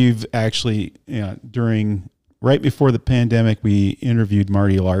 So, and we've actually, right before the pandemic, we interviewed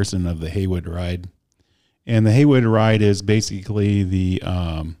Marty Larson of the Haywood Ride. And the Haywood Ride is basically the,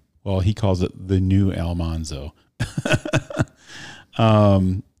 he calls it the new Almanzo.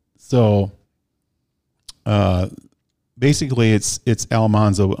 Basically it's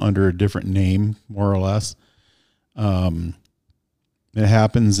Almanzo under a different name, more or less. It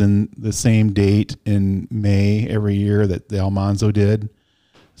happens in the same date in May every year that the Almanzo did.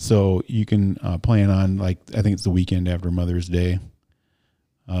 So you can plan on, I think it's the weekend after Mother's Day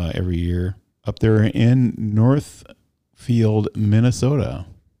every year up there in Northfield, Minnesota.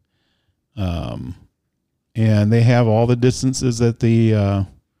 And they have all the distances that the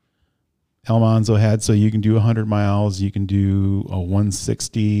Almanzo had. So you can do 100 miles, you can do a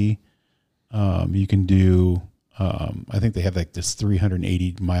 160, you can do... I think they have this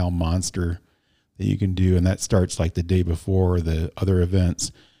 380-mile monster that you can do, and that starts the day before the other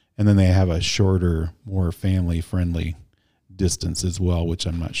events. And then they have a shorter, more family-friendly distance as well, which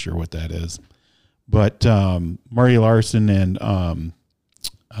I'm not sure what that is. But Marty Larson and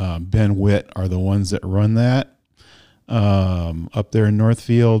Ben Witt are the ones that run that up there in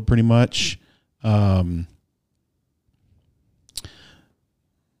Northfield, pretty much.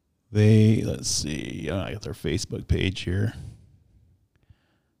 Let's see, I got their Facebook page here.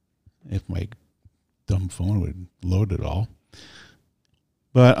 If my dumb phone would load it all.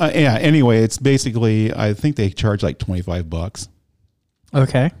 But anyway, it's basically, I think they charge $25.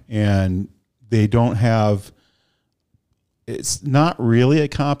 Okay. And they don't have, it's not really a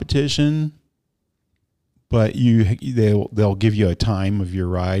competition, but they'll give you a time of your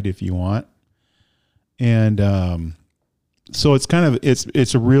ride if you want. And, so it's kind of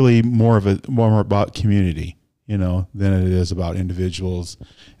it's a really more about community, than it is about individuals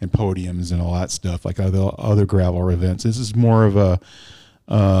and podiums and all that stuff like other gravel events. This is more of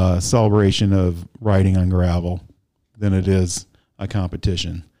a celebration of riding on gravel than it is a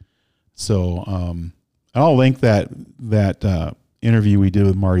competition. So I'll link that interview we did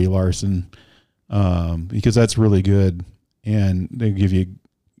with Marty Larson because that's really good, and they give you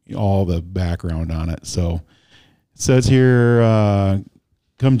all the background on it. So. It says here,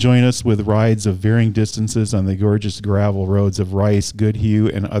 come join us with rides of varying distances on the gorgeous gravel roads of Rice, Goodhue,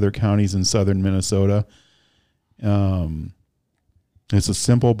 and other counties in southern Minnesota. It's a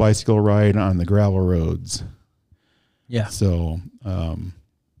simple bicycle ride on the gravel roads. Yeah. So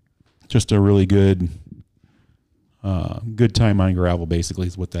just a really good time on gravel, basically,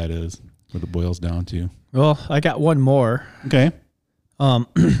 is what that is, what it boils down to. Well, I got one more. Okay.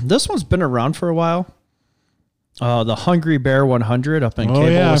 This one's been around for a while. The Hungry Bear 100 up in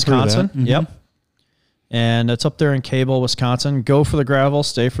Cable, Wisconsin. Mm-hmm. Yep. And it's up there in Cable, Wisconsin. Go for the gravel,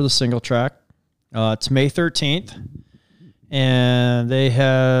 stay for the single track. It's May 13th. And they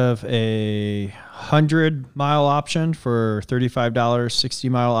have a 100-mile option for $35,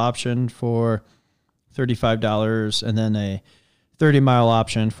 60-mile option for $35, and then a 30-mile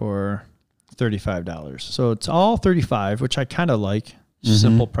option for $35. So it's all $35, which I kind of like.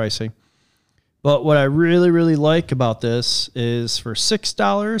 Simple pricing. But what I really, really like about this is for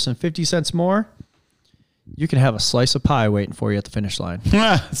 $6.50 more, you can have a slice of pie waiting for you at the finish line.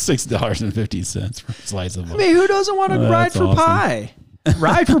 $6.50 for a slice of pie. I mean, who doesn't want to ride for pie?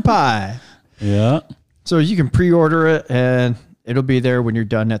 Ride for pie. Yeah. So you can pre-order it, and it'll be there when you're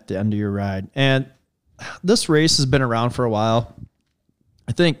done at the end of your ride. And this race has been around for a while.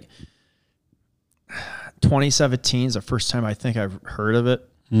 I think 2017 is the first time I think I've heard of it.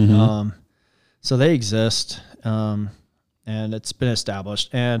 So they exist, and it's been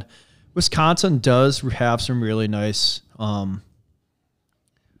established. And Wisconsin does have some really nice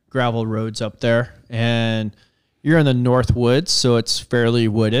gravel roads up there. And you're in the North Woods, so it's fairly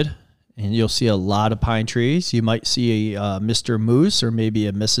wooded. And you'll see a lot of pine trees. You might see a Mr. Moose or maybe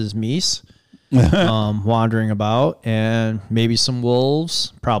a Mrs. Meese wandering about. And maybe some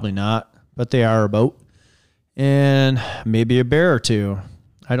wolves. Probably not, but they are about. And maybe a bear or two.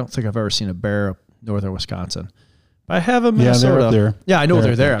 I don't think I've ever seen a bear up northern Wisconsin. I have them in Yeah, Minnesota. they're up there. Yeah, I know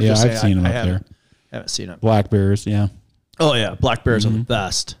they're there. I'm yeah, just I've saying, seen them I up there. haven't seen them. Black bears, yeah. Oh yeah, black bears are the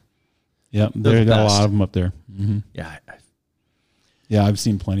best. Yep, They're they the got a best. lot of them up there. Yeah, Yeah, I've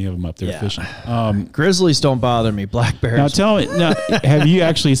seen plenty of them up there Yeah. fishing. grizzlies don't bother me. Black bears. Now tell me, have you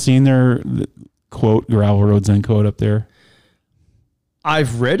actually seen their quote gravel roads unquote up there?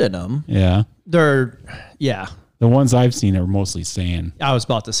 I've ridden them. Yeah, Yeah. the ones I've seen are mostly sand. I was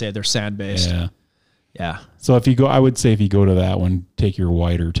about to say they're sand based. Yeah. Yeah. So if you go, I would say if you go to that one, take your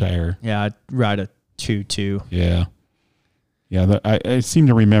wider tire. Yeah. I'd ride a 2.2. Yeah. Yeah. I seem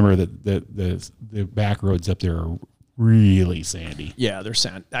to remember that the back roads up there are really sandy. Yeah, they're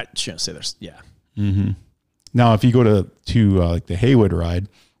sand. I shouldn't say there's. Yeah. Now, if you go to like the Haywood ride,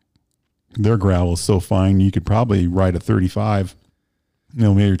 their gravel is so fine you could probably ride a 35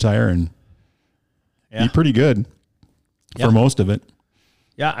 millimeter tire and be pretty good for most of it.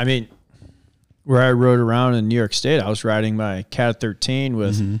 Yeah. I mean, where I rode around in New York State, I was riding my Cat 13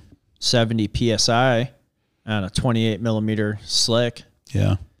 with 70 PSI on a 28 millimeter slick.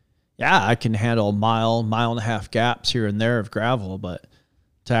 Yeah. Yeah, I can handle mile and a half gaps here and there of gravel, but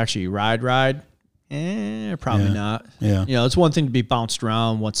to actually ride, probably not. Yeah. You know, it's one thing to be bounced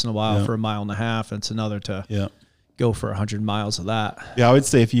around once in a while for a mile and a half. It's another to go for 100 miles of that. Yeah, I would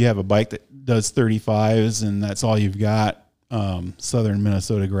say if you have a bike that does 35s and that's all you've got, southern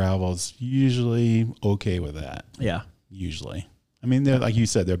Minnesota gravel is usually okay with that. Yeah. Usually. I mean, like you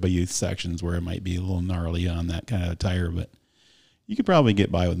said, there'll be sections where it might be a little gnarly on that kind of tire, but you could probably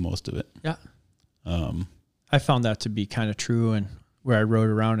get by with most of it. Yeah. I found that to be kind of true and where I rode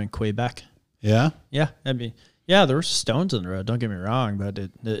around in Quebec. Yeah? Yeah. I mean, yeah, there were stones in the road. Don't get me wrong, but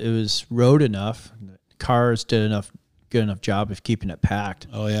it was road enough. Cars did good enough job of keeping it packed.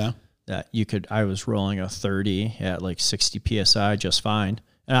 Oh, yeah? That I was rolling a 30 at like 60 PSI just fine.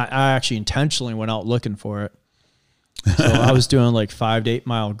 And I actually intentionally went out looking for it. So I was doing like 5 to 8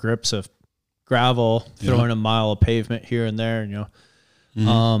 mile grips of gravel, throwing a mile of pavement here and there, you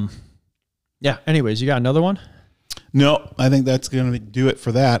know. Yeah. Anyways, you got another one? No, I think that's going to do it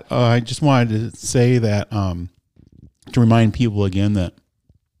for that. I just wanted to say that, to remind people again that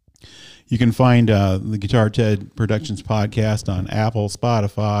you can find the Guitar Ted Productions podcast on Apple,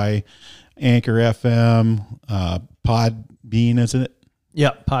 Spotify, Anchor FM, Podbean, isn't it?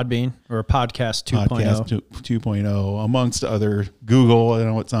 Yeah, Podbean or Podcast 2.0. Podcast 2.0, amongst other Google. I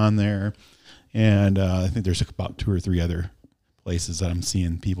know it's on there. And I think there's about 2 or 3 other places that I'm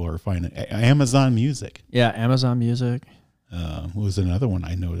seeing people are finding. Amazon Music. Yeah, Amazon Music. Was another one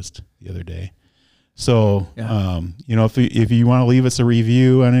I noticed the other day. So, you know, if you want to leave us a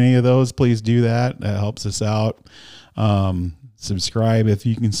review on any of those, please do that. That helps us out. Subscribe if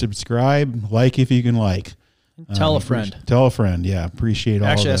you can subscribe. Like if you can like. Tell a friend. Tell a friend. Yeah, appreciate all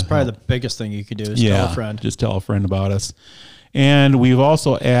Actually, that's probably help. the biggest thing you could do is tell a friend. Just tell a friend about us. And we've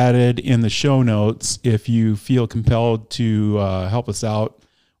also added in the show notes, if you feel compelled to help us out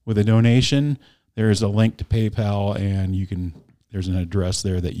with a donation, there's a link to PayPal, and there's an address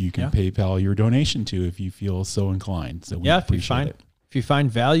there that you can PayPal your donation to if you feel so inclined. So we appreciate it. If you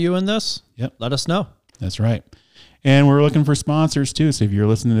find value in this, let us know. That's right. And we're looking for sponsors too. So if you're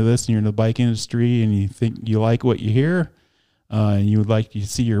listening to this and you're in the bike industry and you think you like what you hear, and you would like to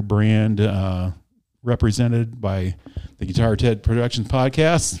see your brand represented by the Guitar Ted Productions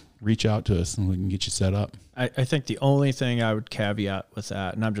podcast, reach out to us and we can get you set up. I think the only thing I would caveat with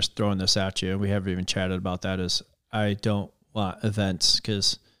that, and I'm just throwing this at you, we haven't even chatted about that, is I don't want events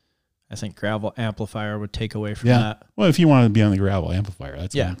because I think Gravel Amplifier would take away from that. Well, if you want to be on the Gravel Amplifier,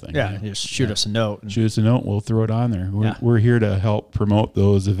 that's one thing. Yeah, just shoot us a note. Shoot us a note. We'll throw it on there. We're here to help promote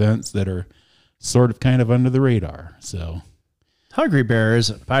those events that are sort of kind of under the radar. So Hungry Bear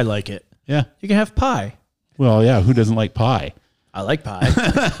isn't. I like it. Yeah. You can have pie. Well, yeah. Who doesn't like pie? I like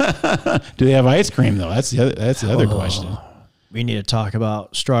pie. Do they have ice cream though? That's the other question. We need to talk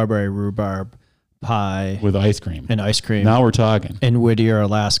about strawberry rhubarb pie with ice cream. And ice cream. Now we're talking. In Whittier,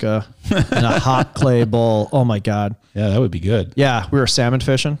 Alaska, in a hot clay bowl. Oh my God. Yeah, that would be good. Yeah, we were salmon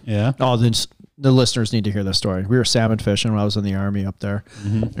fishing. Yeah. Oh, the listeners need to hear this story. We were salmon fishing when I was in the Army up there.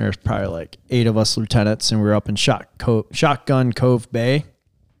 There's probably like 8 of us lieutenants, and we were up in Shotgun Cove Bay.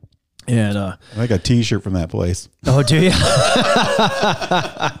 And I got a T-shirt from that place. Oh, do you?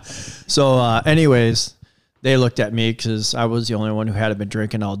 So, anyways, they looked at me because I was the only one who hadn't been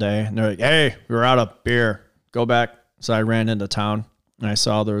drinking all day. And they're like, hey, we're out of beer. Go back. So I ran into town and I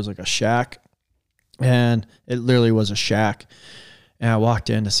saw there was like a shack, and it literally was a shack. And I walked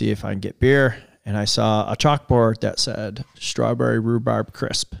in to see if I can get beer, and I saw a chalkboard that said strawberry rhubarb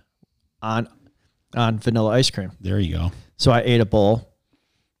crisp on vanilla ice cream. There you go. So I ate a bowl,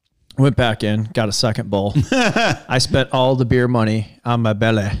 Went back in, got a second bowl. I spent all the beer money on my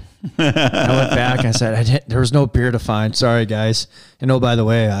belly. I went back and I said, there was no beer to find. Sorry, guys. And oh, by the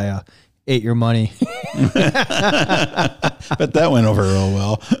way, I ate your money. But that went over real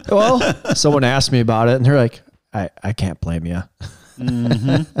well. Well, someone asked me about it, and they're like, I can't blame you.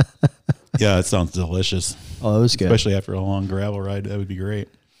 Mm-hmm. Yeah, it sounds delicious. Oh, it was good. Especially after a long gravel ride. That would be great.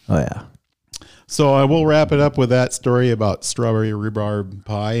 Oh, yeah. So I will wrap it up with that story about strawberry rhubarb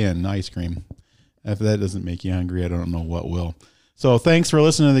pie and ice cream. If that doesn't make you hungry, I don't know what will. So thanks for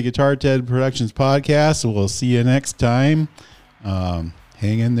listening to the Guitar Ted Productions podcast. We'll see you next time. Hang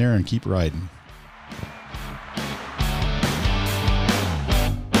in there and keep riding.